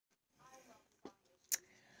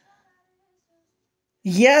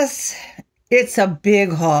Yes, it's a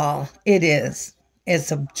big haul. It is.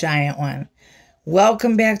 It's a giant one.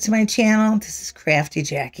 Welcome back to my channel. This is Crafty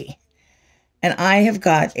Jackie. And I have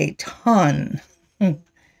got a ton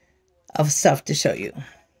of stuff to show you.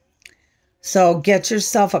 So get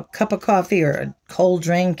yourself a cup of coffee or a cold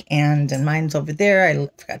drink. And mine's over there. I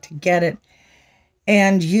forgot to get it.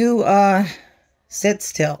 And you sit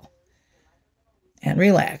still and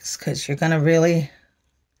relax because you're going to really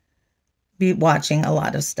be watching a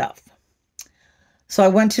lot of stuff. So I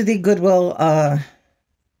went to the Goodwill, I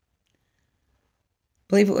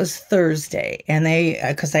believe it was Thursday, and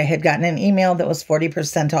because I had gotten an email that was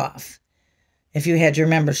 40% off if you had your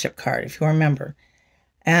membership card, if you remember.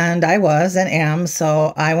 And I was and am,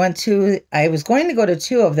 so I was going to go to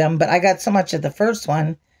two of them, but I got so much at the first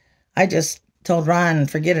one, I just told Ron,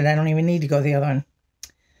 forget it, I don't even need to go to the other one.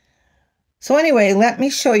 So anyway, let me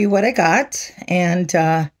show you what I got, and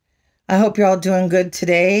I hope you're all doing good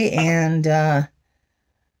today, and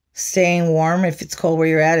staying warm. If it's cold where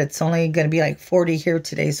you're at, it's only going to be like 40 here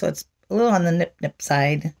today, so it's a little on the nip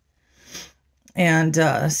side. And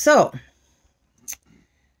so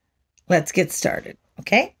let's get started,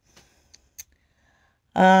 okay?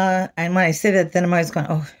 And when I say that, then I'm always going,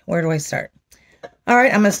 oh, where do I start? All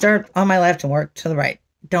right, I'm going to start on my left and work to the right.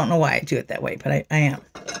 Don't know why I do it that way, but I am.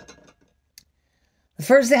 The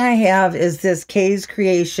first thing I have is this Kay's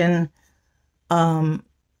Creation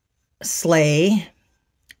sleigh.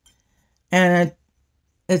 And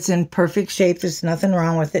it's in perfect shape. There's nothing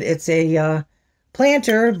wrong with it. It's a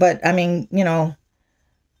planter, but I mean, you know,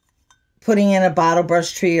 putting in a bottle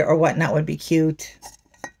brush tree or whatnot would be cute.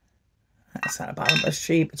 That's not a bottle brush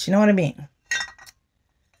tree, but you know what I mean.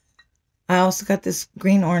 I also got this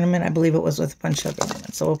green ornament. I believe it was with a bunch of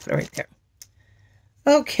ornaments, so we'll put it right there.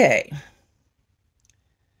 Okay.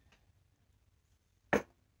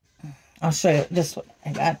 I'll show you this one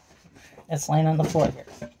I got. It's laying on the floor here.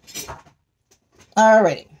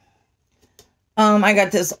 Alrighty. I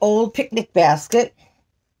got this old picnic basket.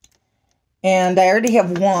 And I already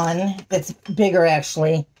have one that's bigger,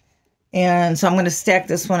 actually. And so I'm going to stack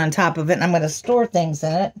this one on top of it. And I'm going to store things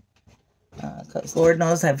in it. Because Lord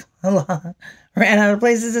knows I've ran out of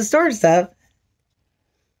places to store stuff.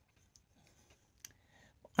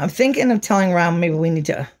 I'm thinking of telling Ron maybe we need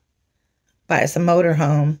to buy us a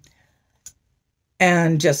motorhome.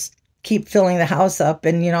 And just keep filling the house up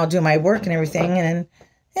and, you know, do my work and everything. And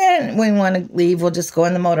when we want to leave, we'll just go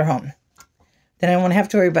in the motorhome. Then I won't have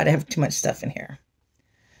to worry about it. I have too much stuff in here.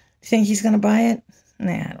 Do you think he's going to buy it?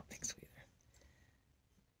 Nah, I don't think so either.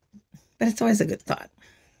 But it's always a good thought.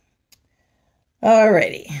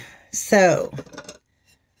 Alrighty. So,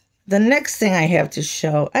 the next thing I have to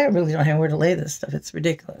show, I really don't have where to lay this stuff. It's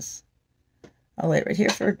ridiculous. I'll lay it right here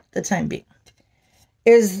for the time being.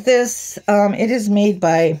 Is this, it is made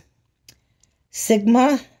by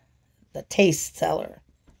Sigma, the Taste Seller.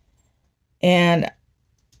 And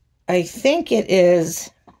I think it is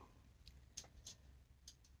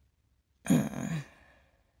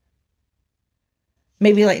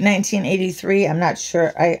maybe like 1983. I'm not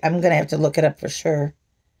sure. I'm going to have to look it up for sure.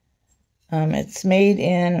 It's made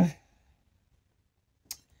in, I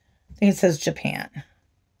think it says Japan.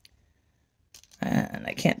 And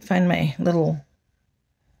I can't find my little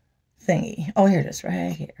thingy. Oh, here it is,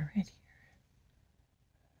 right here, right here.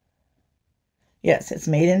 Yes, it's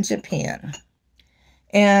made in Japan.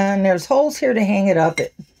 And there's holes here to hang it up.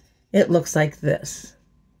 It looks like this.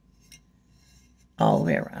 All the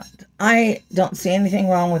way around. I don't see anything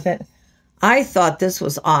wrong with it. I thought this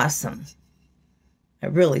was awesome. I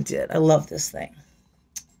really did. I love this thing.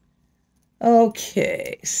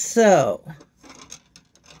 Okay, so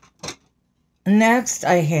next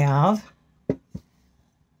I have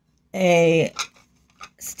a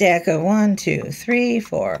stack of 1, 2, 3,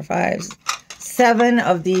 4, 5, 7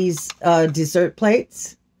 of these dessert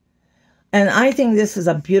plates. And I think this is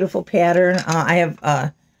a beautiful pattern. I have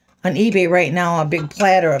on eBay right now a big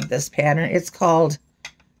platter of this pattern. It's called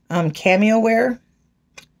Cameo Ware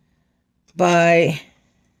by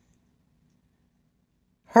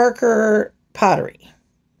Harker Pottery.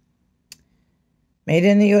 Made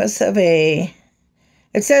in the US of A.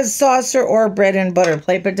 It says saucer or bread and butter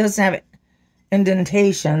plate, but it doesn't have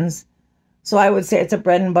indentations. So I would say it's a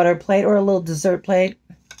bread and butter plate or a little dessert plate.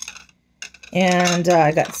 And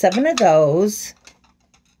I got 7 of those,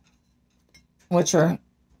 which are,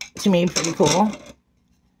 to me, pretty cool.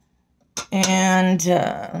 And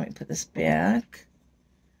let me put this back.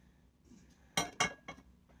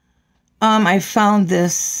 I found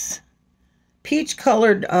this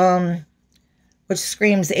peach-colored, which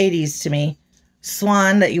screams 80s to me,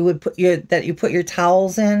 swan that you would put your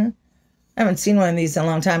towels in. I haven't seen one of these in a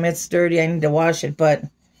long time. It's dirty. I need to wash it, but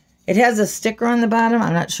it has a sticker on the bottom.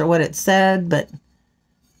 I'm not sure what it said, but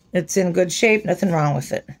it's in good shape. Nothing wrong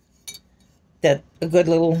with it. That a good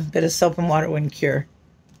little bit of soap and water wouldn't cure.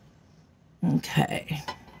 Okay.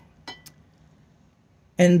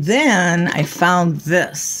 And then I found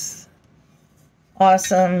this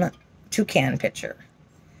awesome toucan pitcher.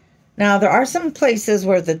 Now, there are some places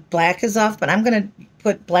where the black is off, but I'm going to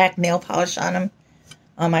put black nail polish on them.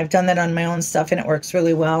 I've done that on my own stuff, and it works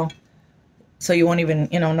really well. So you won't even,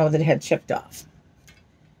 know that it had chipped off.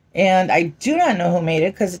 And I do not know who made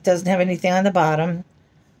it because it doesn't have anything on the bottom.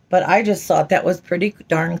 But I just thought that was pretty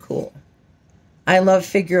darn cool. I love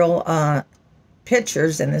figural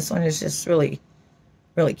pictures, and this one is just really,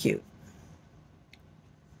 really cute.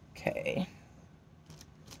 Okay.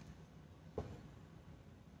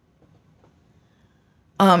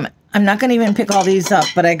 I'm not going to even pick all these up,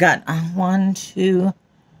 but I got 1, 2,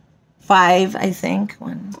 5, I think.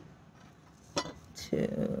 1,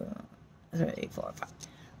 2, 3, 4, 5.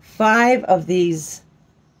 5 of these,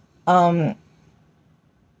 what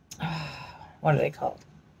are they called?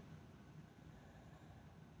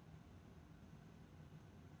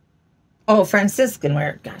 Oh, Franciscan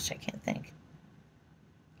ware. Gosh, I can't think.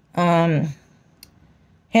 Hand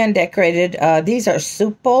decorated. These are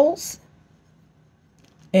soup bowls.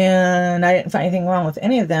 And I didn't find anything wrong with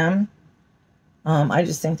any of them. I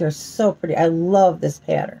just think they're so pretty. I love this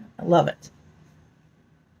pattern. I love it.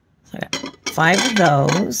 So I got 5 of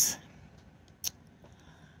those.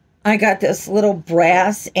 I got this little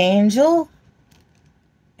brass angel.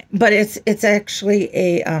 But it's actually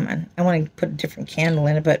a, I want to put a different candle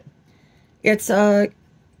in it, but it's a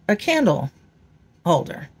candle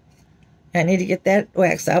holder. I need to get that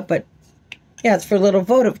wax out, but yeah, it's for little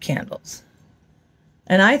votive candles.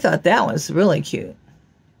 And I thought that was really cute.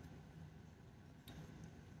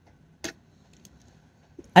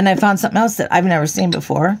 And I found something else that I've never seen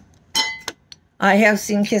before. I have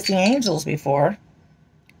seen kissing angels before,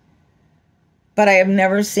 but I have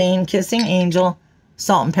never seen kissing angel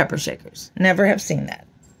salt and pepper shakers. Never have seen that.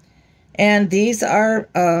 And these are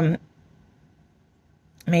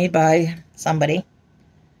made by somebody.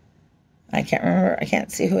 I can't remember. I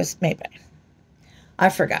can't see who it's made by. I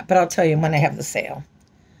forgot, but I'll tell you when I have the sale.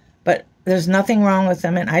 But there's nothing wrong with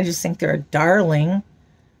them, and I just think they're a darling.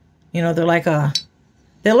 They're like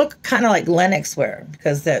they look kind of like Lennox ware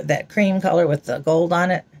because that cream color with the gold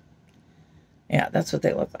on it. Yeah, that's what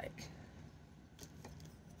they look like.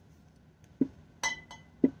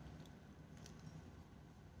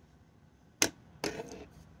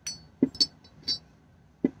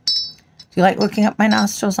 Do you like looking up my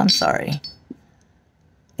nostrils? I'm sorry.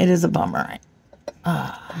 It is a bummer.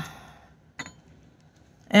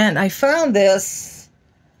 And I found this.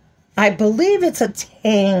 I believe it's a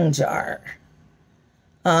Tang jar.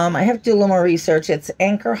 I have to do a little more research. It's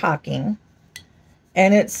Anchor Hocking.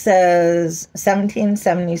 And it says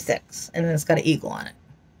 1776. And it's got an eagle on it.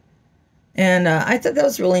 And I thought that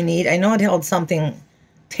was really neat. I know it held something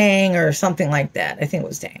Tang or something like that. I think it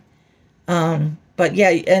was Tang. But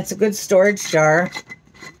yeah, it's a good storage jar.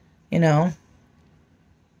 And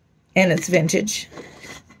it's vintage.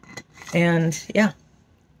 And yeah.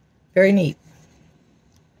 Very neat.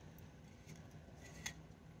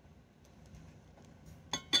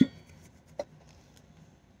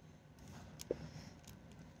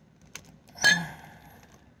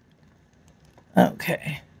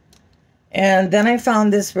 Okay. And then I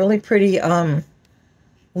found this really pretty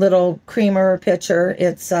little creamer pitcher.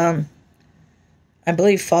 It's I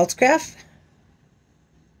believe Falstaff.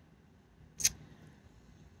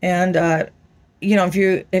 And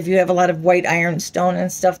if you have a lot of white ironstone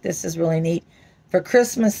and stuff, this is really neat. For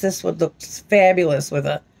Christmas, this would look fabulous with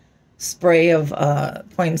a spray of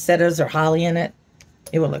poinsettias or holly in it.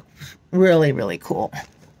 It would look really, really cool.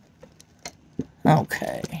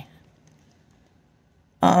 Okay.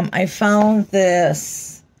 I found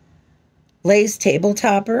this lace table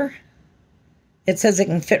topper. It says it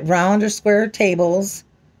can fit round or square tables,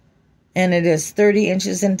 and it is 30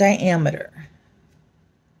 inches in diameter.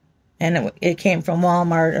 And it came from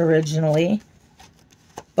Walmart originally,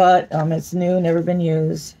 but it's new, never been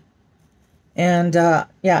used. And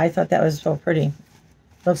yeah, I thought that was so pretty.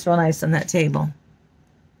 Looks real nice on that table.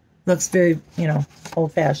 Looks very,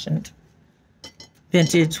 old-fashioned,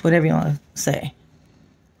 vintage, whatever you want to say.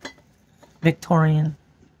 Victorian.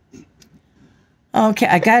 Okay,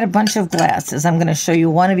 I got a bunch of glasses. I'm going to show you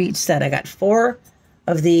one of each set. I got 4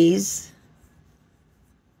 of these,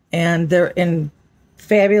 and they're in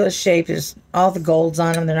fabulous shape. There's all the golds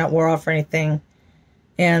on them. They're not wore off or anything.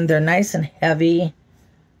 And they're nice and heavy.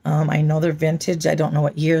 I know they're vintage. I don't know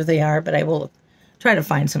what year they are, but I will try to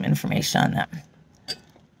find some information on them.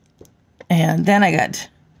 And then I got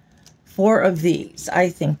 4 of these. I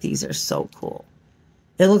think these are so cool.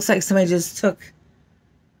 It looks like somebody just took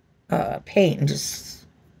paint and just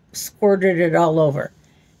squirted it all over.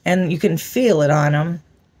 And you can feel it on them.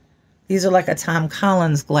 These are like a Tom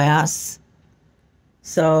Collins glass.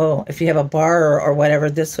 So if you have a bar or whatever,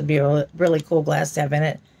 this would be a really cool glass to have in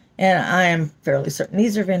it. And I am fairly certain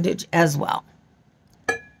these are vintage as well.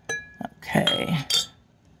 Okay.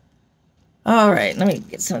 All right, let me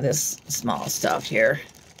get some of this small stuff here.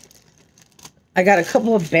 I got a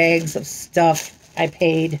couple of bags of stuff. I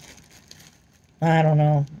paid, I don't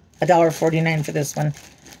know, $1.49 for this one.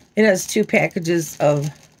 It has 2 packages of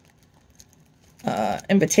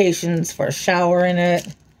invitations for a shower in it.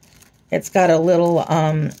 It's got a little,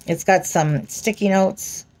 it's got some sticky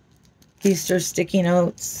notes, Easter sticky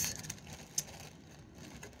notes.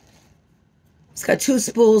 It's got 2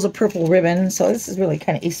 spools of purple ribbon, so this is really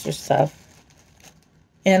kind of Easter stuff.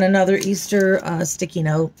 And another Easter sticky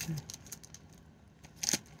note.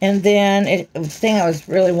 And then the thing I was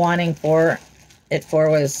really wanting for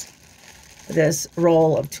was this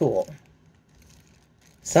roll of tulle.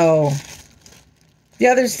 So the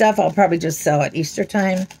other stuff I'll probably just sell at Easter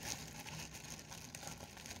time.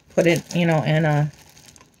 Put it, you know, in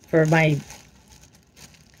for my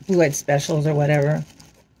Blue Light specials or whatever.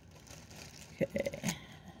 Okay.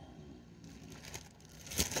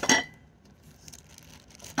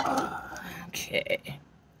 Okay.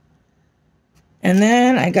 And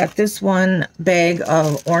then I got this one bag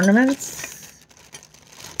of ornaments.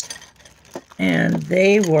 And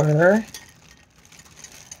they were,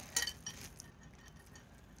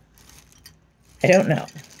 I don't know.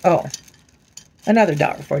 Oh, another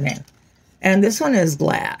 $1.49. And this one is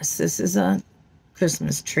glass. This is a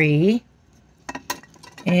Christmas tree.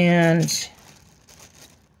 And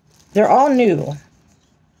they're all new.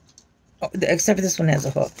 Oh, except for this one has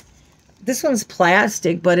a hook. This one's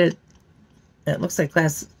plastic, but it looks like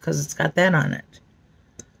glass because it's got that on it.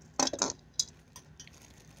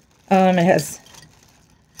 It has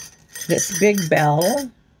this big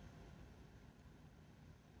bell.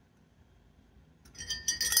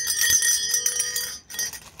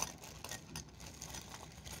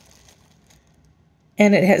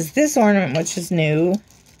 And it has this ornament, which is new.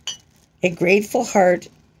 A grateful heart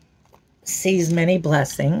sees many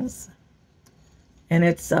blessings. And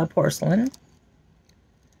it's porcelain.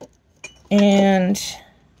 And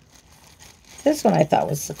this one I thought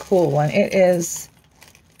was the cool one. It is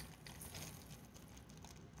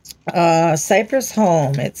Cypress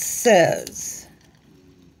Home. It says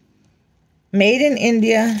made in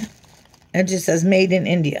India. It just says made in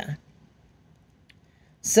India.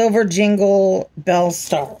 Silver jingle bell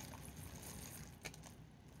star.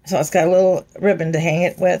 So it's got a little ribbon to hang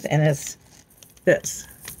it with, and it's this.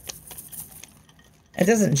 It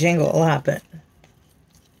doesn't jingle a lot,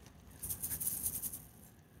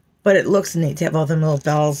 but it looks neat to have all them little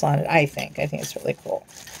bells on it, I think. I think it's really cool.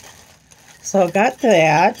 So I got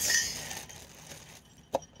that.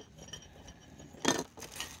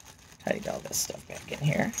 Tidied all this stuff back in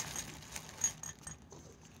here.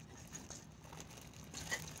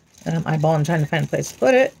 And I'm eyeballing trying to find a place to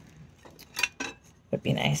put it. Would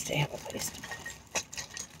be nice to have a place to put it.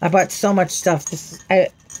 I bought so much stuff. I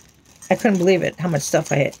couldn't believe it, how much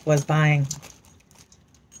stuff I was buying.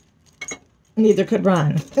 Neither could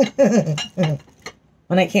Ron.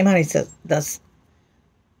 When I came out, he said, the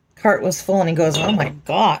cart was full, and he goes, oh my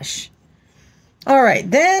gosh. All right,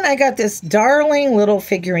 then I got this darling little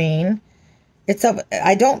figurine.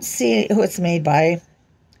 I don't see who it's made by.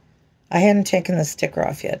 I hadn't taken the sticker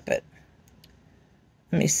off yet, but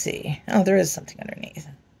let me see. Oh, there is something underneath.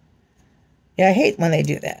 Yeah, I hate when they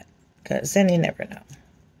do that, because then you never know.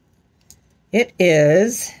 It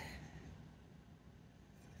is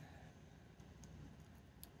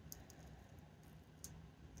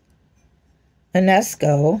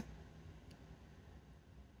UNESCO.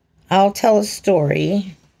 I'll Tell a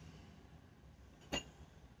Story.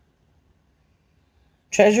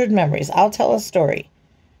 Treasured Memories. I'll Tell a Story.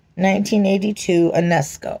 1982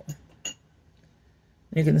 UNESCO.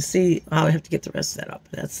 You can see, I'll have to get the rest of that up.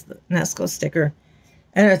 That's the UNESCO sticker.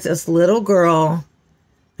 And it's this little girl,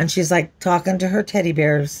 and she's like talking to her teddy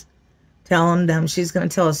bears, telling them she's going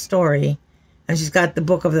to tell a story. And she's got the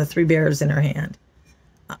book of the 3 bears in her hand.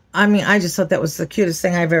 I mean, I just thought that was the cutest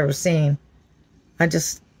thing I've ever seen. I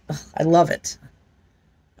love it.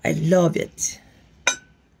 I love it.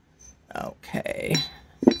 Okay.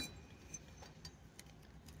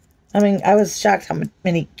 I mean, I was shocked how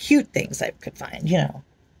many cute things I could find, you know.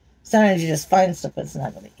 Sometimes you just find stuff that's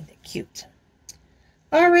not really that cute.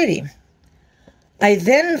 Alrighty. I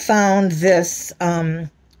then found this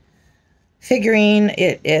figurine.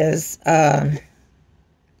 It is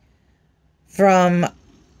from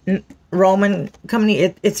Roman company.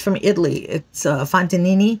 It's from Italy. It's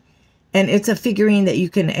Fontanini, and it's a figurine that you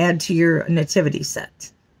can add to your nativity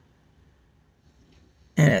set,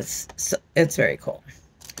 and it's very cool.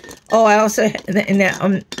 Oh, I also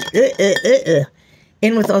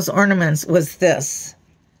in with those ornaments was this.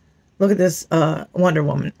 Look at this Wonder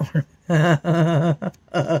Woman ornament.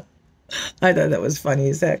 I thought that was funny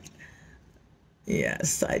as heck.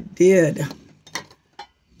 Yes, I did.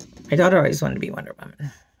 My daughter always wanted to be Wonder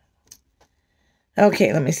Woman.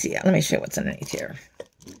 Okay, let me see. Let me show you what's underneath here.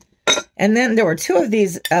 And then there were two of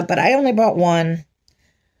these, but I only bought one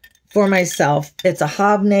for myself. It's a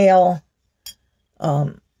hobnail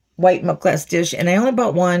white milk glass dish, and I only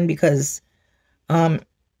bought one because, oh,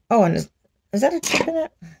 and is that a chip in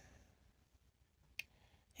it?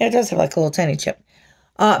 Yeah, it does have like a little tiny chip.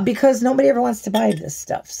 Because nobody ever wants to buy this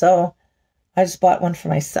stuff, so I just bought one for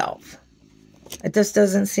myself. It just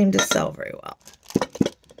doesn't seem to sell very well.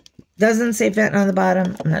 Doesn't say Fenton on the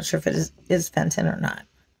bottom. I'm not sure if it is Fenton or not.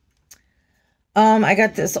 I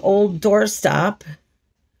got this old doorstop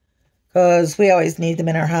because we always need them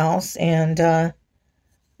in our house, and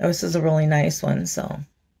this is a really nice one. So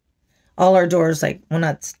all our doors will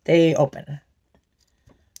not stay open,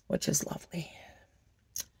 which is lovely.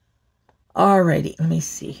 Alrighty, let me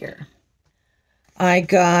see here. I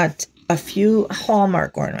got a few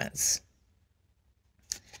Hallmark ornaments.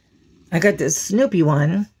 I got this Snoopy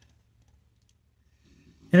one,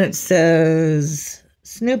 and it says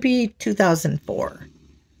Snoopy 2004.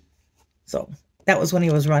 So that was when he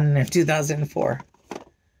was running in 2004.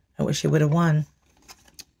 I wish he would have won.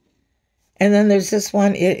 And then there's this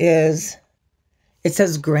one. It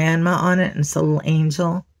says Grandma on it, and it's a little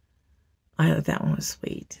angel. I thought that one was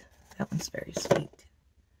sweet. That one's very sweet.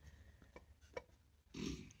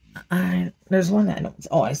 There's one that I don't.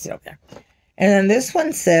 Oh, I see it up there. And then this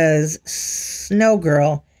one says Snow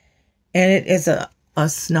Girl, and it is a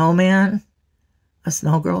snowman, a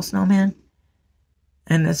snow girl snowman,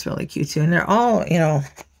 and that's really cute too. And they're all, in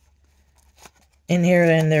here,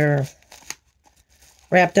 and they're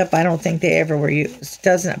wrapped up. I don't think they ever were used.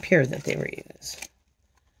 Doesn't appear that they were used.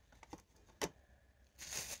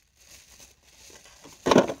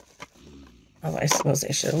 Oh, I suppose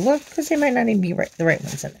I should have looked, because they might not even be the right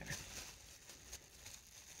ones in there.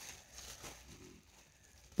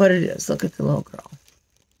 But it is. Look at the little girl.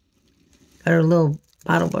 Got her little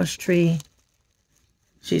bottle bush tree.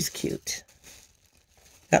 She's cute.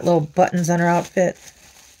 Got little buttons on her outfit.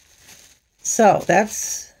 So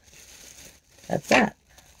that's that.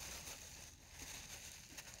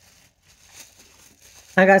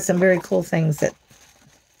 I got some very cool things that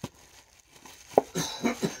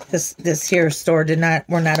this here store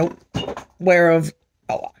were not aware of.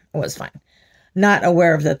 Oh, it was fine. Not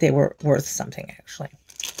aware of that they were worth something, actually.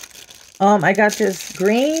 I got this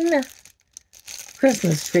green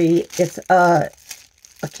Christmas tree. It's a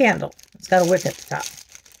candle. It's got a wick at the top.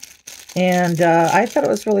 And I thought it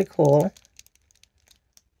was really cool.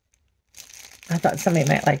 I thought somebody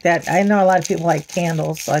might like that. I know a lot of people like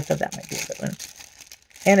candles, so I thought that might be a good one.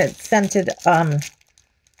 And it's scented,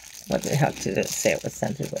 what the heck did it say it was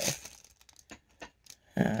scented with?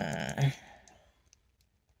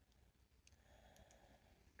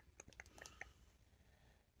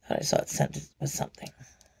 Thought I saw it scented with something.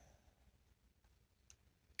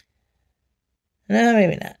 No,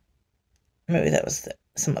 maybe not. Maybe that was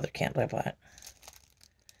some other candle I bought.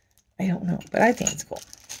 I don't know, but I think it's cool.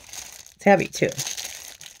 It's heavy, too.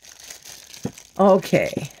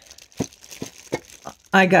 Okay.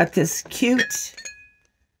 I got this cute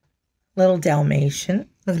little Dalmatian.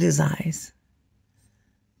 Look at his eyes.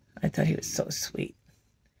 I thought he was so sweet.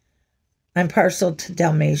 I'm partial to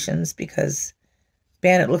Dalmatians because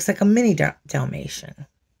Bandit looks like a mini Dalmatian.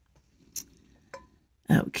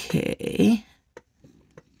 Okay.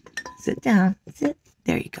 Sit down. Sit.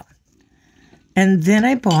 There you go. And then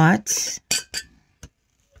I bought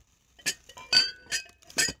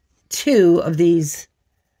two of these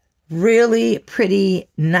really pretty,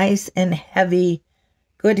 nice and heavy,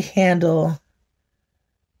 good handle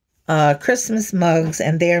Christmas mugs,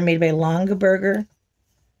 and they are made by Longaberger.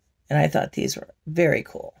 And I thought these were very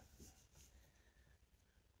cool.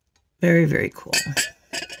 Very, very cool.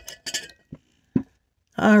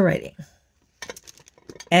 Alrighty.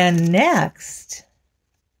 And next,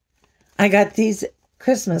 I got these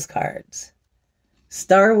Christmas cards.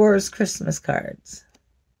 Star Wars Christmas cards.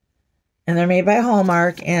 And they're made by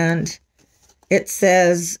Hallmark, and it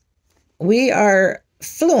says we are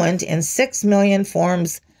fluent in 6 million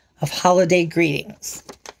forms of holiday greetings.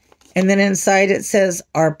 And then inside it says,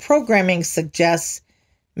 our programming suggests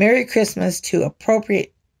Merry Christmas to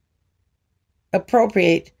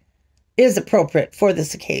is appropriate for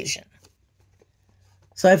this occasion.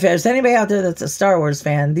 So if there's anybody out there that's a Star Wars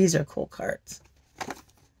fan, these are cool cards.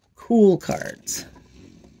 Cool cards.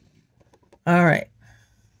 All right.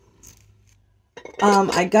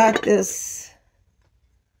 I got this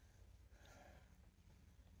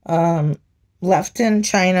Lefton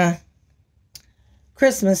China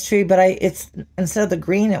Christmas tree, but it's instead of the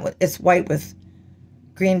green, it's white with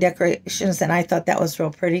green decorations, and I thought that was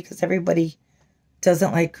real pretty because everybody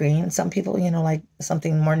doesn't like green. Some people, like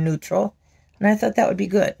something more neutral, and I thought that would be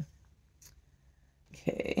good.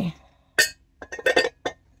 Okay.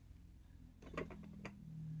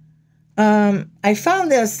 I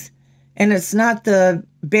found this, and it's not the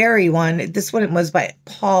berry one. This one was by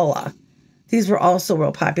Paula. These were also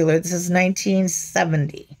real popular. This is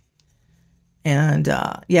 1970. And,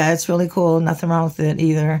 yeah, it's really cool. Nothing wrong with it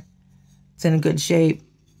either. It's in good shape.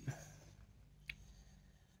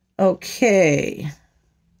 Okay.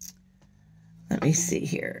 Let me see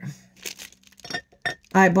here.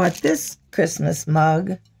 I bought this Christmas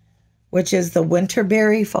mug, which is the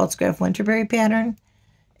Winterberry, Falstaff Winterberry pattern.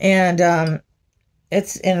 And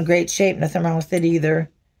it's in great shape. Nothing wrong with it either.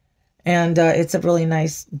 And it's a really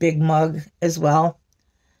nice big mug as well.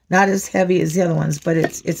 Not as heavy as the other ones, but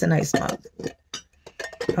it's a nice mug.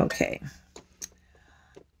 Okay.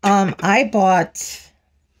 I bought,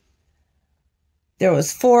 there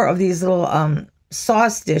was 4 of these little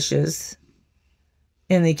sauce dishes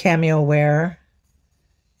in the cameo ware.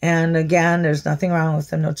 And again, there's nothing wrong with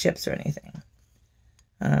them, no chips or anything.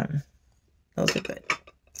 Those are good.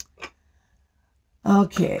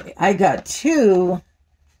 Okay, I got 2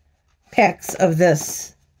 packs of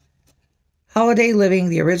this Holiday Living,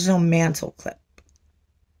 the original mantle clip.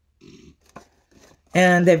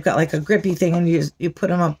 And they've got like a grippy thing, and you put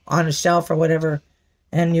them up on a shelf or whatever,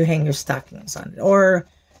 and you hang your stockings on it. Or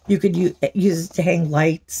you could use it to hang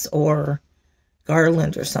lights or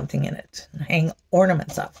garland or something in it, and hang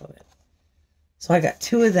ornaments off of it. So I got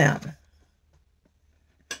 2 of them.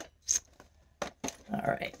 All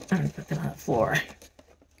right, I'm going to put them on the floor.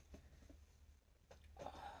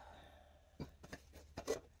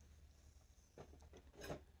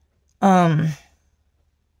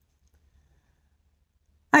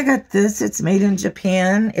 I got this. It's made in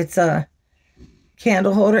Japan. It's a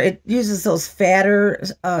candle holder. It uses those fatter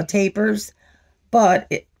tapers, but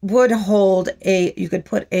it would hold you could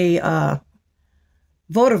put a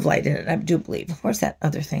votive light in it, I do believe. Where's that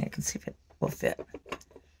other thing? I can see if it will fit.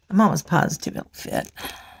 I'm almost positive it'll fit.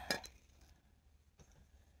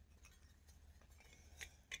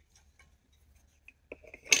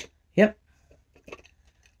 Yep.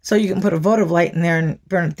 So you can put a votive light in there and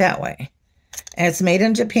burn it that way. And it's made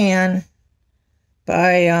in Japan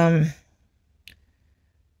by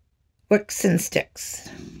Wicks and Sticks.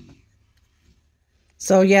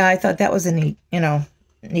 So yeah, I thought that was a neat,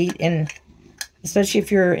 neat, and especially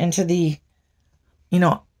if you're into the,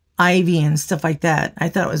 ivy and stuff like that. I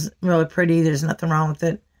thought it was really pretty. There's nothing wrong with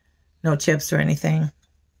it. No chips or anything.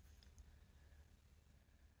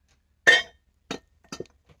 Put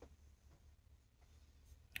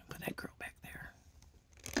that girl back there.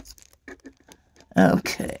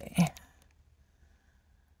 Okay.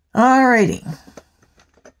 Alrighty.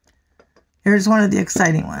 Here's one of the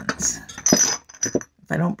exciting ones.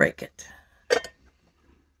 If I don't break it.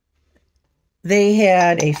 They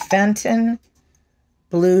had a Fenton,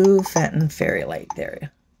 blue Fenton fairy light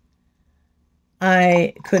there.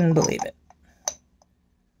 I couldn't believe it.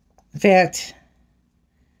 In fact,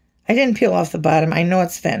 I didn't peel off the bottom. I know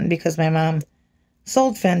it's Fenton because my mom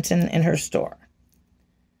sold Fenton in her store.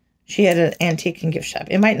 She had an antique and gift shop.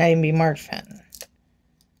 It might not even be marked Fenton.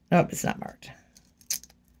 Nope, it's not marked.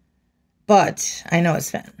 But I know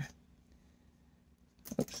it's Fenton.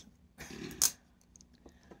 Oops.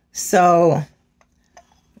 So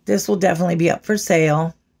this will definitely be up for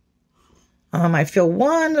sale. I feel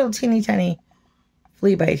one little teeny tiny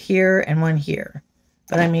flea bite here and one here.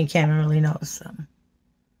 But I mean, you can't really notice them.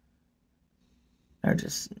 They're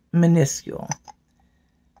just minuscule.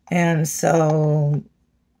 And so,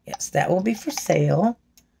 yes, that will be for sale.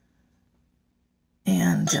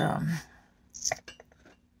 And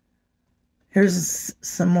here's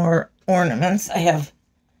some more ornaments. I have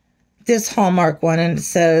this Hallmark one, and it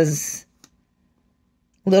says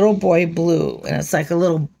Little Boy Blue. And it's like a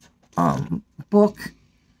little book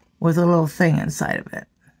with a little thing inside of it.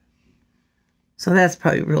 So that's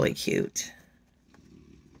probably really cute.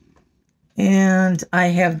 And I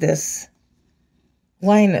have this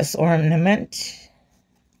Linus ornament.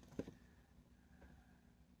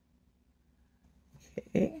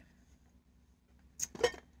 Okay.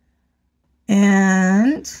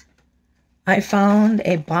 And I found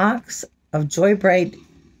a box of Joy Bright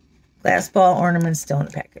glass ball ornaments still in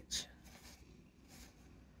the package.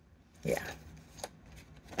 Yeah.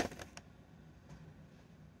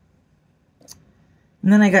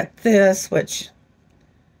 And then I got this, which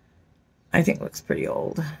I think looks pretty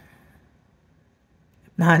old.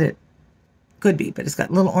 Not it could be, but it's got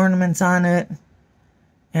little ornaments on it.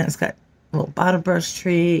 And it's got a little bottle brush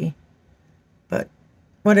tree. But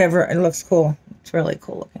whatever, it looks cool. It's really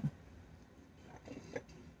cool looking.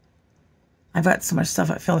 I bought so much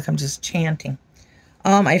stuff, I feel like I'm just chanting.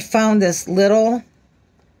 I found this little,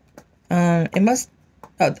 this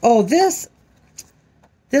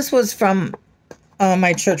was from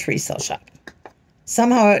my church resale shop.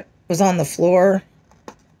 Somehow it was on the floor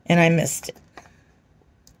and I missed it.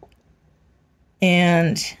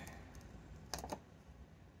 And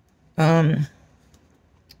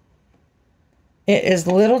it is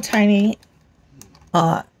little tiny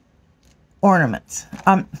ornaments,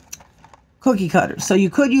 cookie cutters. So you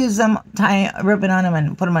could use them, tie a ribbon on them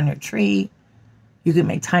and put them on your tree. You could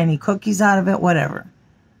make tiny cookies out of it, whatever.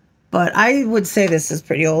 But I would say this is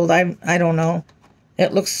pretty old. I don't know.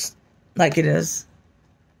 It looks like it is,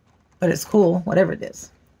 but it's cool, whatever it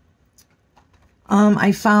is.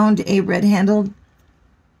 I found a red-handled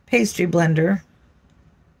pastry blender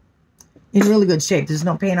in really good shape. There's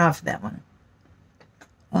no paint off that one.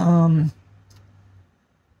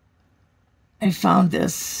 I found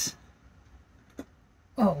this.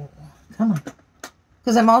 Oh, come on.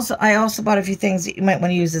 Because I also bought a few things that you might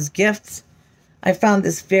want to use as gifts. I found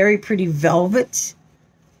this very pretty velvet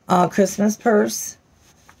Christmas purse.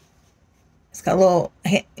 It's got a little,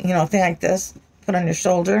 thing like this, put on your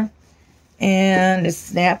shoulder. And it's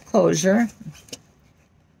snap closure.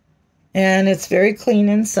 And it's very clean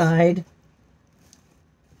inside.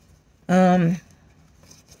 And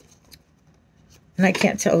I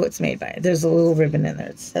can't tell who it's made by. There's a little ribbon in there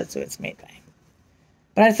that says who it's made by.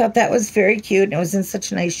 But I thought that was very cute. And it was in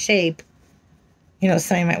such a nice shape.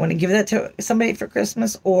 Somebody might want to give that to somebody for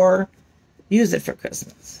Christmas or use it for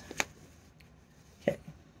Christmas. Okay.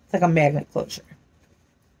 It's like a magnet closure.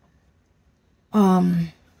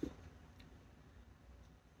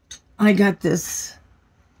 I got this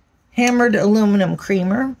hammered aluminum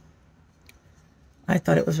creamer. I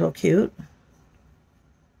thought it was real cute.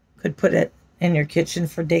 Could put it in your kitchen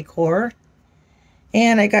for decor.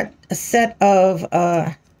 And I got a set of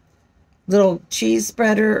little cheese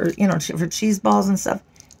spreader, or, for cheese balls and stuff.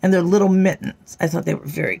 And they're little mittens. I thought they were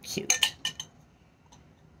very cute.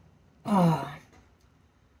 I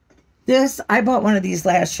bought one of these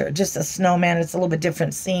last year. Just a snowman. It's a little bit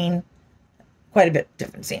different scene. Quite a bit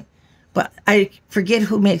different scene. But I forget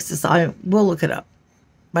who makes this. I will look it up.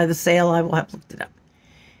 By the sale, I will have looked it up.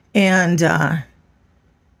 And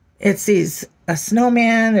it's a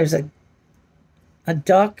snowman. There's a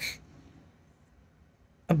duck,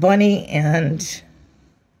 a bunny, and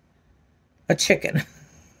a chicken.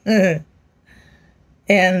 And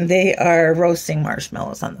they are roasting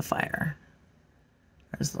marshmallows on the fire.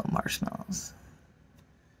 There's little marshmallows.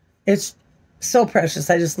 It's so precious.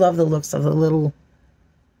 I just love the looks of the little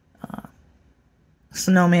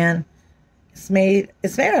snowman. It's made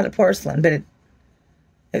out of porcelain, but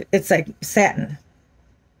it's like satin.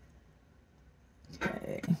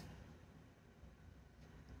 Okay.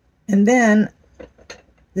 And then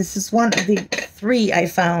this is one of the 3 I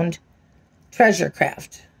found treasure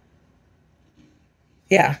craft.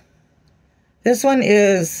 Yeah. This one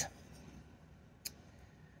is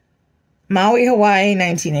Maui, Hawaii,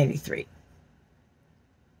 1983.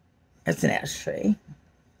 It's an ashtray.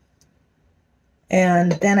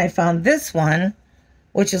 And then I found this one,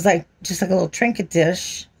 which is just like a little trinket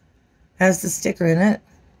dish. Has the sticker in it.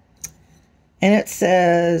 And it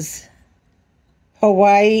says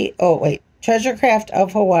Hawaii, Treasure Craft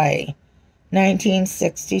of Hawaii,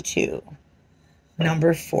 1962,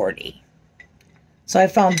 number 40. So I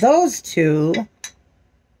found those 2,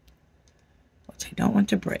 which I don't want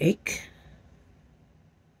to break.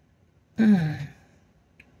 That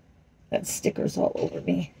sticker's all over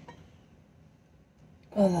me.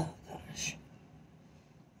 Oh, gosh.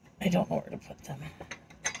 I don't know where to put them.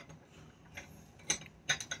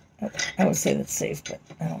 I would say that's safe, but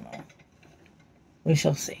I don't know. We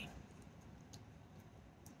shall see.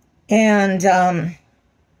 And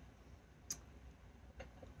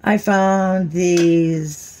I found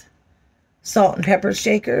these salt and pepper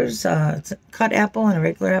shakers. It's a cut apple and a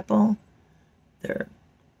regular apple. Their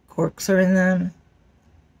corks are in them.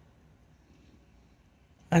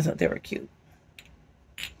 I thought they were cute.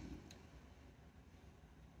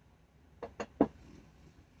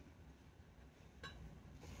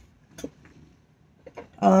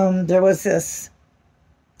 There was this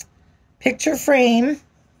picture frame,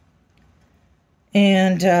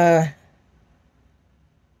 and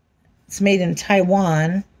it's made in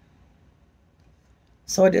Taiwan,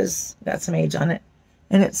 so it is got some age on it,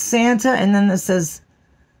 and it's Santa, and then this says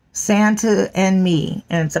Santa and me,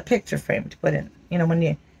 and it's a picture frame to put in, you know, when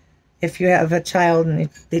you, if you have a child and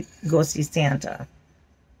they go see Santa.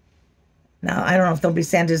 Now, I don't know if there'll be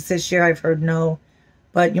Santas this year. I've heard no,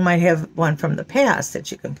 but you might have one from the past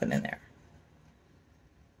that you can put in there.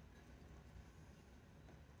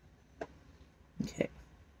 Okay.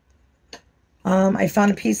 I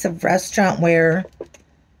found a piece of restaurant ware,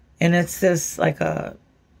 and it's this like a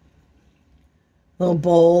little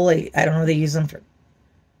bowl. I don't know, they use them for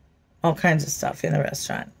all kinds of stuff in the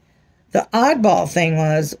restaurant. The oddball thing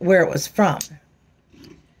was where it was from.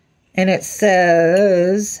 And it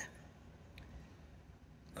says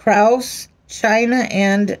Kraus China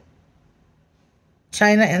and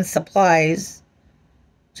Supplies.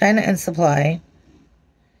 China and Supply.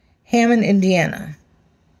 Hammond, Indiana.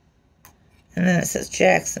 And then it says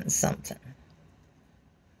Jackson something.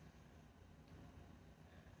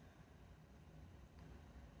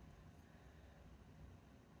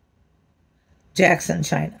 Jackson,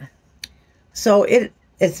 China. So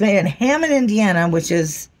it's made in Hammond, Indiana, which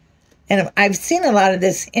is, and I've seen a lot of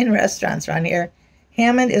this in restaurants around here.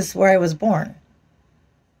 Hammond is where I was born.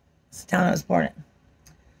 It's the town I was born in.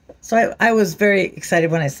 So I was very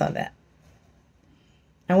excited when I saw that.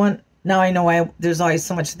 Now I know why there's always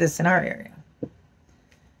so much of this in our area.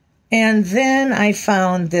 And then I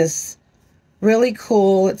found this really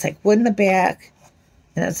cool, it's like wood in the back,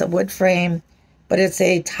 and it's a wood frame, but it's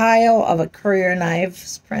a tile of a Courier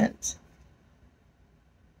Knives print.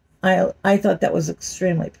 I thought that was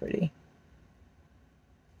extremely pretty.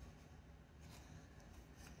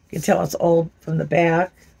 You can tell it's old from the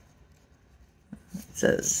back. It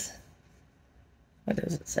says, what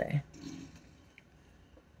does it say?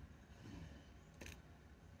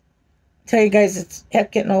 Tell you guys, it's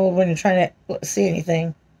heck getting old when you're trying to see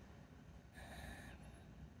anything.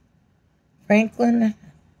 Franklin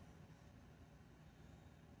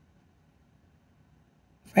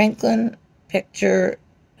picture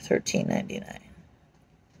 $13.99.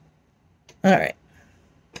 All right.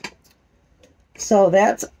 So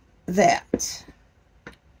that's that.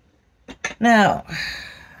 Now,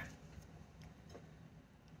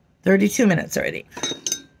 32 minutes already.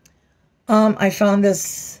 I found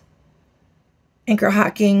this Anchor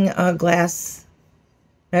Hocking glass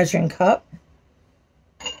measuring cup.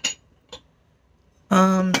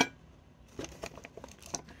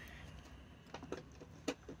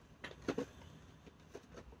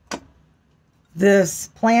 This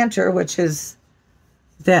planter, which is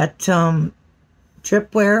that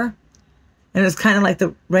tripware, and it's kind of like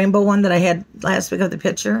the rainbow one that I had last week of the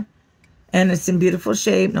picture, and it's in beautiful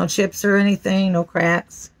shape, no chips or anything, no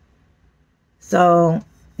cracks. So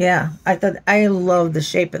yeah, I love the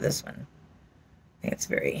shape of this one. I think it's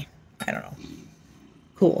very, I don't know,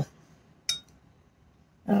 cool.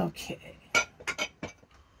 Okay.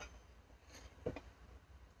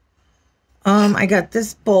 I got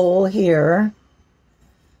this bowl here,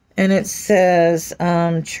 and it says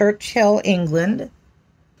Churchill, England.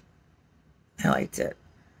 I liked it.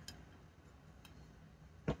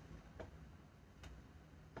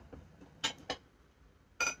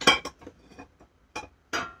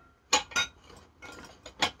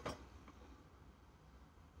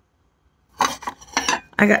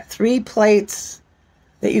 I got 3 plates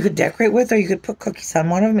that you could decorate with, or you could put cookies on.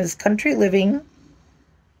 One of them is Country Living.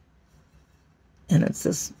 And it's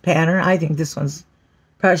this pattern. I think this one's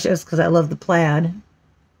precious because I love the plaid.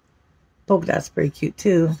 Polka dot's pretty cute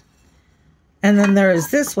too. And then there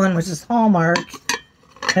is this one, which is Hallmark.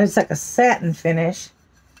 And it's like a satin finish.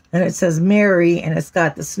 And it says Mary, and it's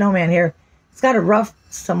got the snowman here. It's got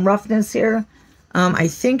some roughness here. I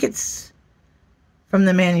think it's from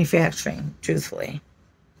the manufacturing, truthfully.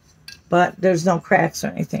 But there's no cracks or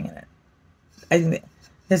anything in it. I think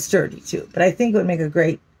it's dirty too. But I think it would make a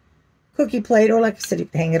great cookie plate, or like I said, you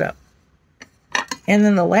can hang it up. And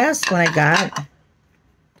then the last one I got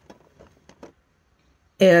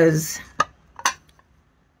is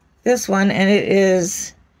this one, and it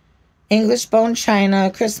is English Bone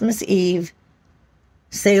China, Christmas Eve,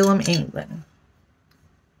 Salem, England.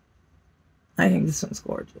 I think this one's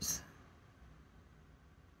gorgeous.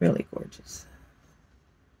 Really gorgeous.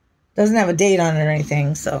 Doesn't have a date on it or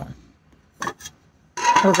anything, so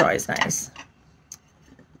those are always nice.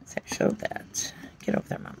 So I showed that. Get over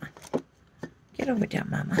there, Mama. Get over there,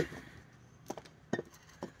 Mama.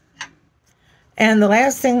 And the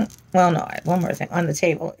last thing, well, no, one more thing on the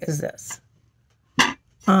table is this.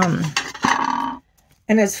 And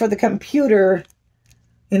it's for the computer,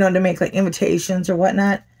 you know, to make like invitations or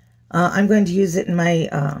whatnot. I'm going to use it in my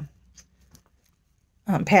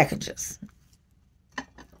packages.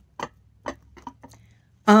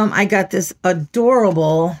 I got this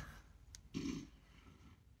adorable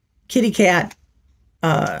kitty cat,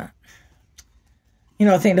 you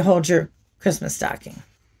know, thing to hold your Christmas stocking.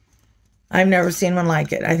 I've never seen one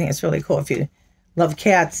like it. I think it's really cool. If you love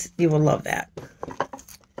cats, you will love that.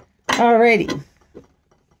 Alrighty.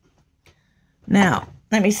 Now,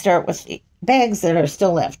 let me start with the bags that are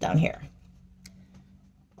still left down here.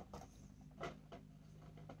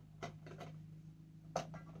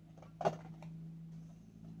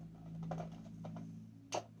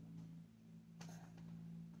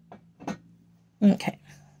 Okay.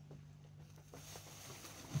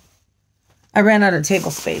 I ran out of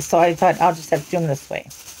table space, so I thought I'll just have to do them this way.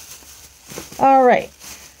 All right.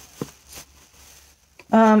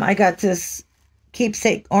 I got this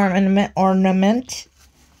keepsake ornament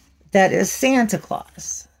that is Santa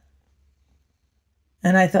Claus.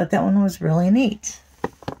 And I thought that one was really neat.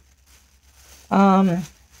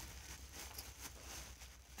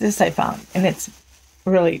 This I found, and it's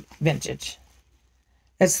really vintage.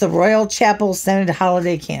 It's the Royal Chapel Scented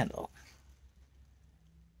Holiday Candle.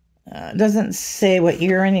 It doesn't say what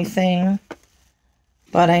year or anything,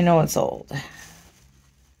 but I know it's old.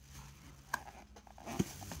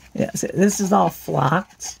 Yes, this is all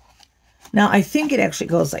flocked. Now, I think it actually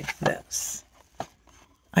goes like this.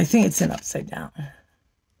 I think it's an upside down.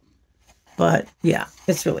 But, yeah,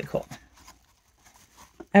 it's really cool.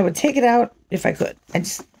 I would take it out if I could.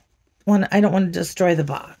 I don't want to destroy the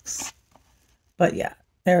box. But, yeah,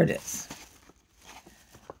 there it is.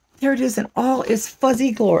 There it is in all its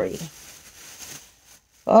fuzzy glory.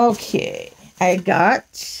 Okay, I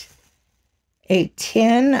got a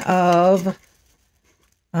tin of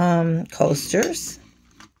coasters.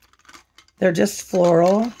 They're just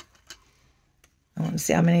floral. I want to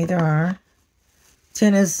see how many there are.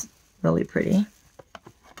 Tin is really pretty.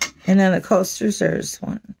 And then the coasters, there's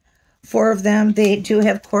 4 of them. They do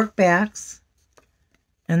have cork backs.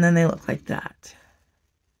 And then they look like that.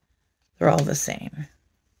 They're all the same.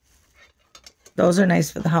 Those are nice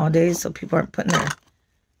for the holidays, so people aren't putting their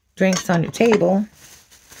drinks on your table.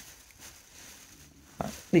 Or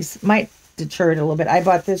at least might deter it a little bit. I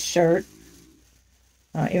bought this shirt.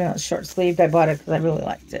 Even though it's short sleeved, I bought it because I really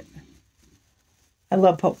liked it. I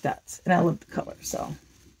love polka dots, and I love the color, so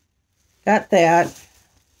got that.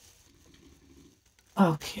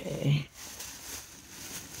 Okay.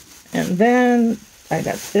 And then I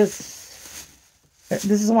got this. This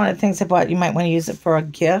is one of the things I bought. You might want to use it for a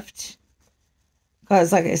gift.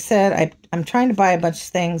 Because, like I said, I'm trying to buy a bunch of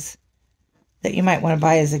things that you might want to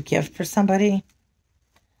buy as a gift for somebody.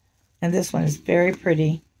 And this one is very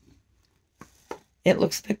pretty. It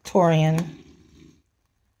looks Victorian. I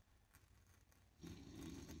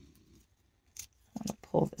want to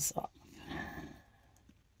pull this off.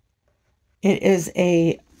 It is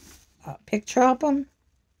a picture album.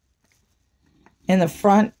 In the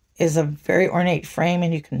front is a very ornate frame,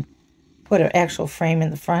 and you can put an actual frame in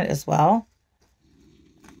the front as well.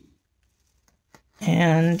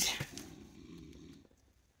 And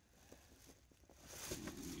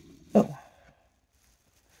oh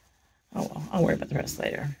well, I'll worry about the rest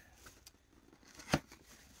later.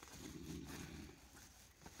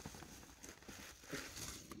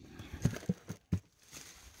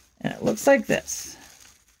 And it looks like this.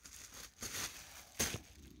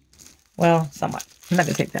 Well, somewhat. I'm not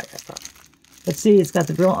going to take that off. But see, it's got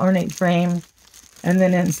the real ornate frame. And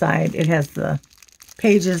then inside, it has the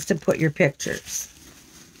pages to put your pictures.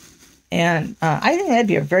 And I think that'd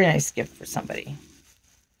be a very nice gift for somebody.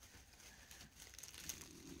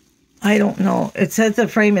 I don't know. It says the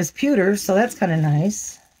frame is pewter, so that's kind of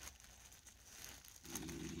nice.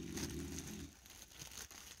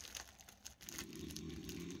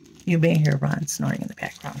 You may hear Ron snoring in the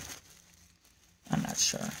background. I'm not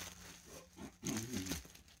sure.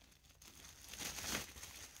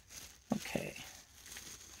 Okay.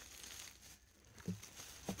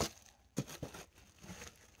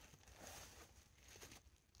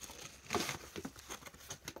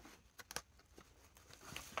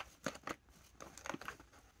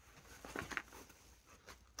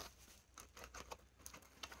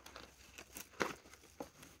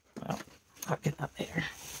 Well, I'll get that later.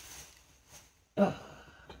 Ugh.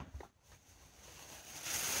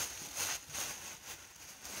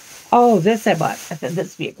 Oh, this I bought. I thought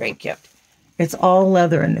this would be a great gift. It's all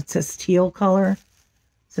leather, and it's this teal color. It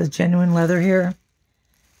says genuine leather here.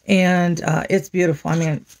 And it's beautiful. I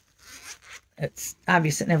mean, it's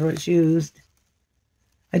obvious it never was used.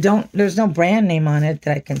 There's no brand name on it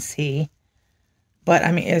that I can see. But,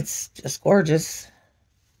 I mean, it's just gorgeous.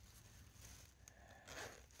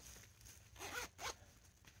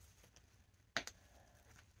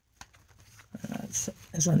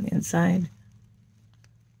 It's on the inside.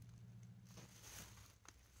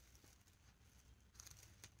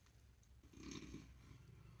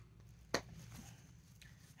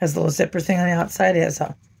 Has a little zipper thing on the outside. It has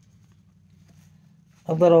a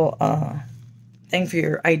little thing for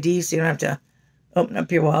your ID, so you don't have to open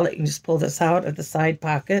up your wallet. You can just pull this out of the side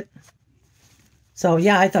pocket. So,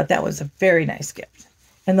 yeah, I thought that was a very nice gift.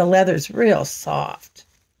 And the leather's real soft.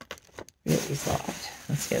 Really soft.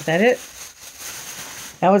 Let's see, is that it?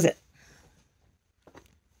 That was it.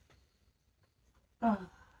 Oh.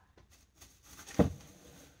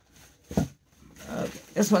 Okay,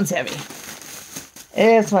 this one's heavy.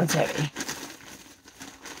 This one's heavy.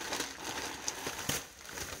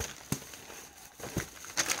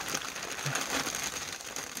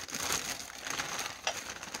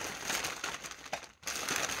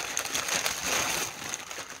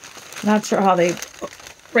 Not sure how they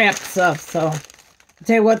wrap stuff, so I'll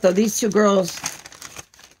tell you what though, these two girls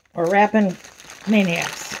are wrapping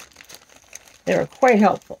maniacs. They were quite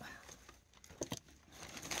helpful.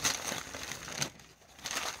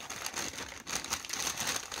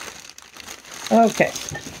 Okay.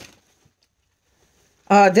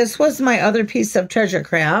 This was my other piece of treasure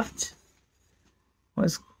craft. It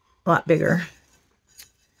was a lot bigger.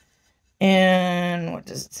 And what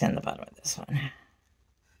does it say on the bottom of this one?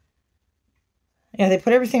 Yeah, they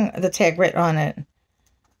put everything, the tag right on it.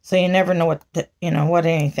 So you never know what, what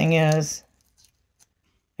anything is.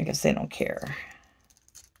 I guess they don't care.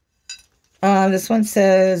 This one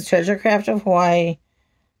says Treasure Craft of Hawaii,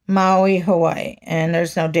 Maui, Hawaii. And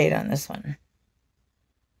there's no date on this one.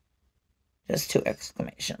 Just 2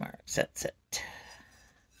 exclamation marks. That's it.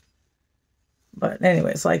 But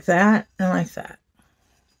anyways, like that and like that.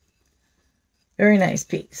 Very nice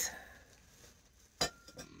piece.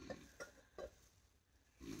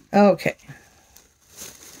 Okay.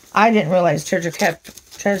 I didn't realize Treasure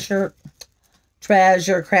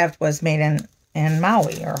Craft was made in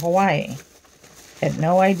Maui or Hawaii. Had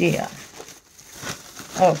no idea.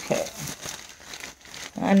 Okay.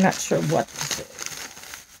 I'm not sure what this is.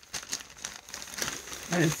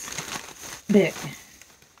 But it's big.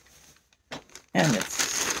 And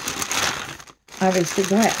it's obviously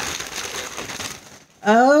glass.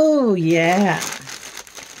 Oh, yeah.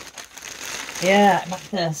 Yeah, look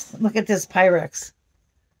at this. Look at this Pyrex.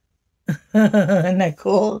 Isn't that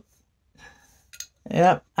cool?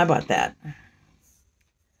 Yep, I bought that.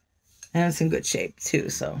 And it's in good shape, too,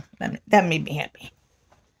 so that made me happy.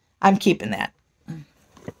 I'm keeping that.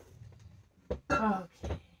 Okay.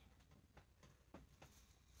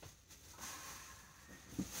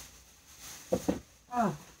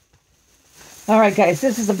 Oh. All right, guys,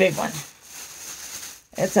 this is a big one.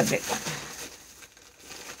 It's a big one.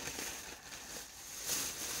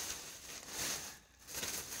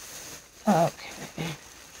 Okay.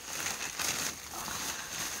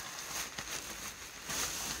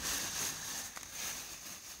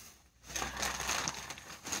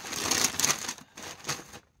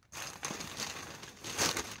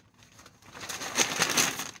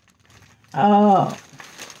 Oh.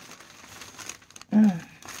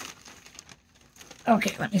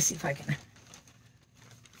 Okay, let me see if I can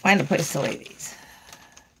find a place to lay these.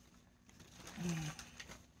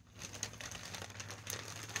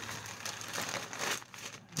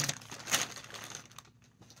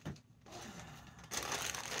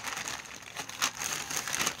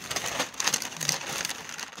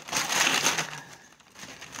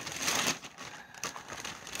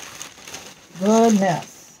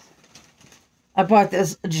 Goodness. I bought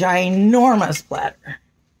this ginormous platter.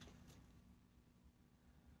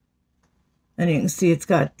 And you can see it's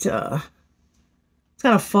got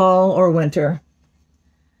a fall or winter.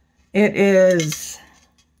 It is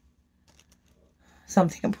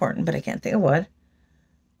something important, but I can't think of what.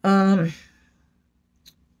 It's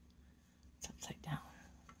upside down.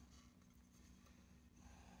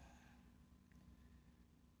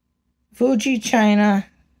 Fuji China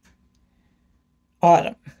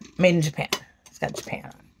Autumn, made in Japan. It's got Japan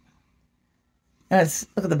on it. And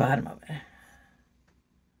look at the bottom of it.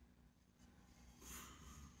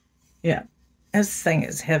 Yeah, this thing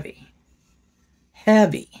is heavy.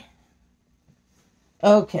 Heavy.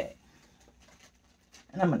 Okay.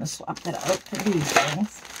 And I'm going to swap that out for these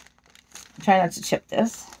things. Try not to chip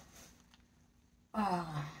this. The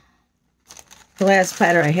last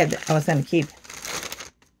platter I had, I was going to keep.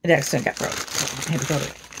 It accidentally got broke, so I had to go to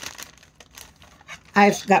it.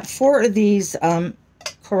 I've got 4 of these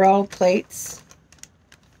Corel plates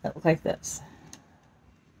that look like this.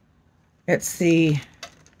 It's the,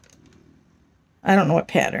 I don't know what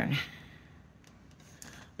pattern,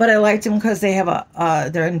 but I liked them because they have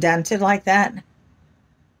they're indented like that.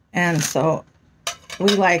 And so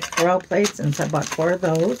we like Corel plates, and so I bought 4 of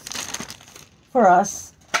those for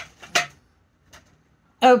us.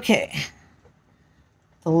 Okay.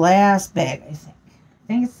 The last bag, I think. I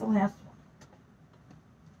think it's the last one.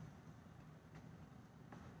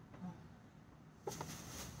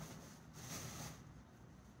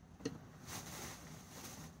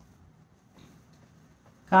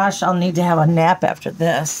 Gosh, I'll need to have a nap after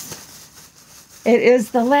this. It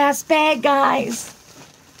is the last bag, guys.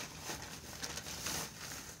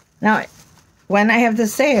 Now, when I have the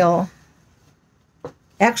sale,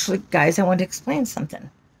 actually, guys, I want to explain something.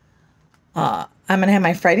 I'm going to have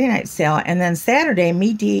my Friday night sale, and then Saturday,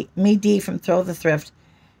 me D from Throw the Thrift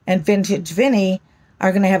and Vintage Vinny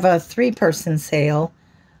are going to have a 3-person sale.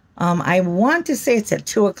 I want to say it's at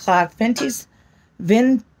 2 o'clock.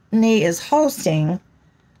 Vinny is hosting,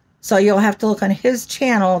 so you'll have to look on his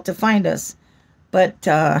channel to find us. But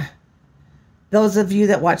those of you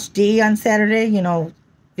that watch D on Saturday, you know,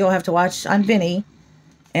 you'll have to watch on Vinny.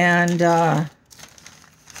 And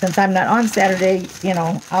since I'm not on Saturday, you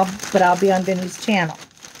know, I'll be on Vinny's channel.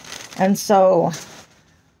 And so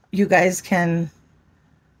you guys can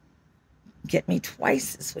get me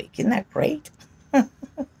twice this week. Isn't that great?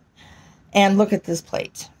 And look at this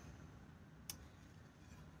plate.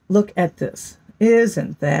 Look at this.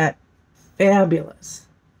 Isn't that fabulous?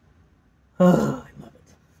 Oh, I love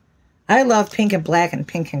it. I love pink and black and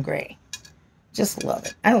pink and gray. Just love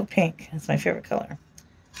it. I love pink. It's my favorite color.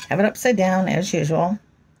 Have it upside down as usual.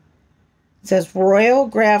 It says Royal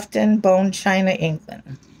Grafton Bone China,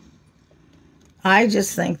 England. I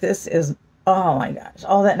just think this is, oh my gosh,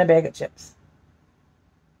 all that in a bag of chips.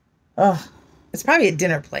 Oh, it's probably a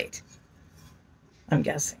dinner plate, I'm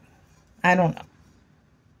guessing. I don't know.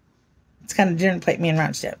 It's kind of dinner plate me and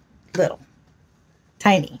Ron's have. Little.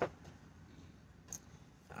 Tiny.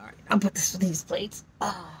 All right, I'll put this with these plates.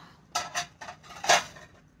 Oh.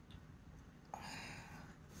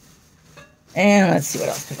 And let's see what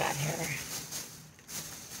else we got here.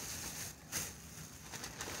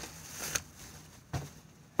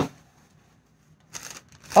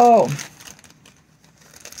 Oh,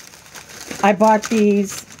 I bought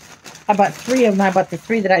these. I bought 3 of them. I bought the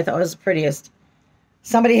 3 that I thought was the prettiest.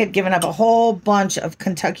 Somebody had given up a whole bunch of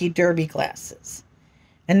Kentucky Derby glasses.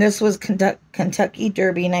 And this was Kentucky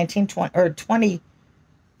Derby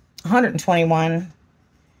 121.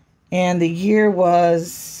 And the year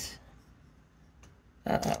was,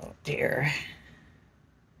 oh dear,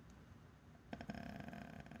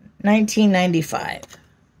 1995.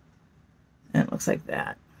 And it looks like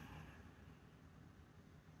that.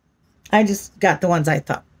 I just got the ones I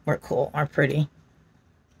thought were cool, are pretty.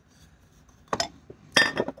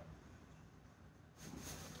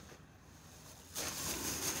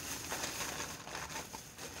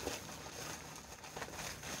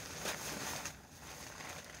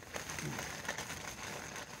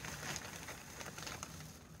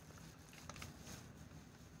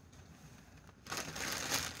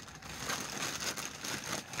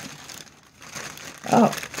 Oh.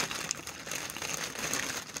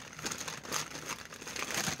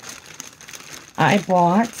 I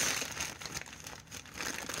bought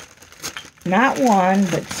not 1,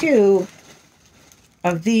 but 2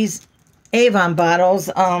 of these Avon bottles.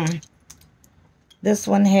 This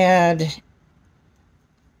one had,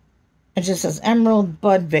 it just says Emerald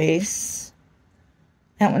Bud Vase.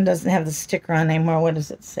 That one doesn't have the sticker on anymore. What does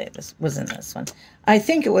it say? This was in this one. I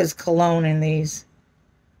think it was cologne in these.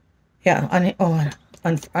 Yeah,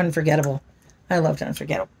 Unforgettable. I loved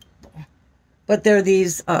Unforgettable. But they're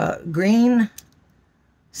these green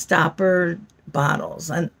stopper bottles.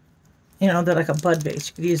 And, you know, they're like a bud vase.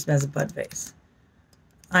 You could use them as a bud vase.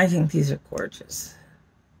 I think these are gorgeous.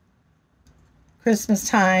 Christmas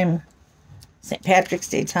time. St. Patrick's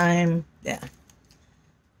Day time. Yeah.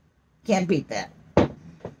 Can't beat that.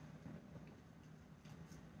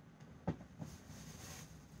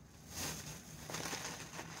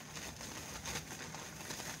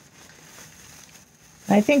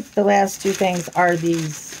 I think the last 2 things are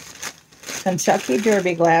these Kentucky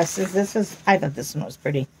Derby glasses. I thought this one was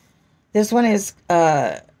pretty. This one is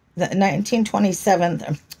the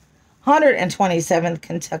 127th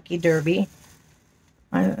Kentucky Derby.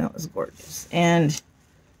 I thought that was gorgeous. And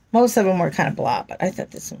most of them were kind of blah, but I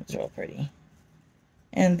thought this one was real pretty.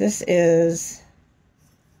 And this is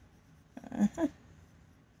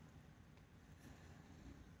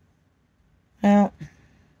well,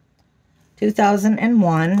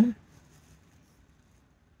 2001.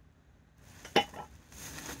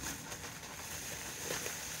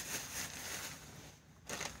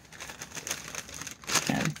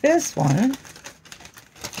 And this one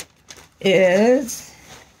is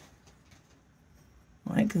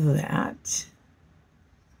like that.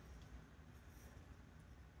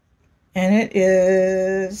 And it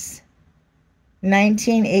is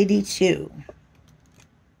 1982.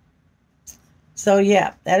 So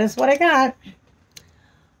yeah, that is what I got.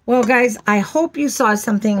 Well, guys, I hope you saw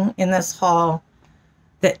something in this haul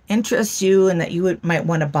that interests you and that you might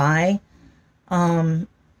want to buy.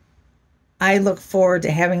 I look forward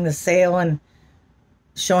to having the sale and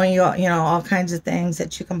showing you, all kinds of things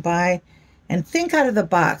that you can buy, and think out of the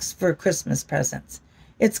box for Christmas presents.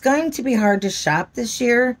 It's going to be hard to shop this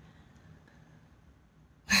year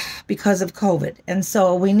because of COVID. And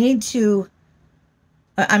so we need to,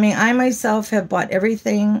 I myself have bought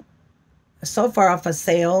everything so far off of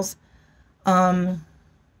sales. There's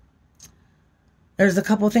a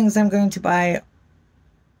couple things I'm going to buy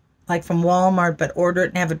like from Walmart, but order it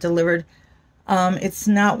and have it delivered. It's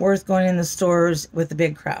not worth going in the stores with a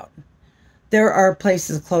big crowd. There are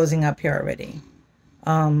places closing up here already.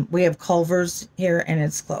 We have Culver's here and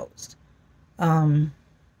it's closed. I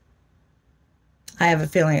have a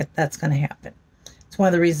feeling that's going to happen. It's one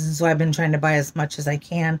of the reasons why I've been trying to buy as much as I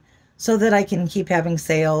can so that I can keep having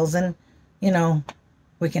sales and,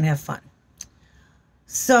 we can have fun.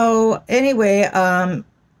 So anyway,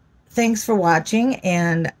 thanks for watching,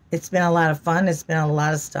 and it's been a lot of fun. It's been a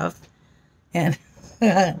lot of stuff, and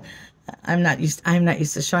I'm not used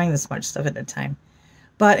to showing this much stuff at a time.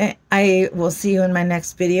 But I will see you in my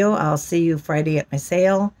next video. I'll see you Friday at my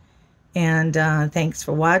sale, and thanks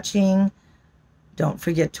for watching. Don't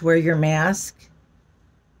forget to wear your mask,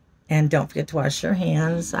 and don't forget to wash your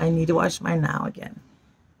hands. I need to wash mine now again.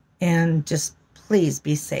 And just please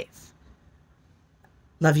be safe.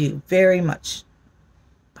 Love you very much.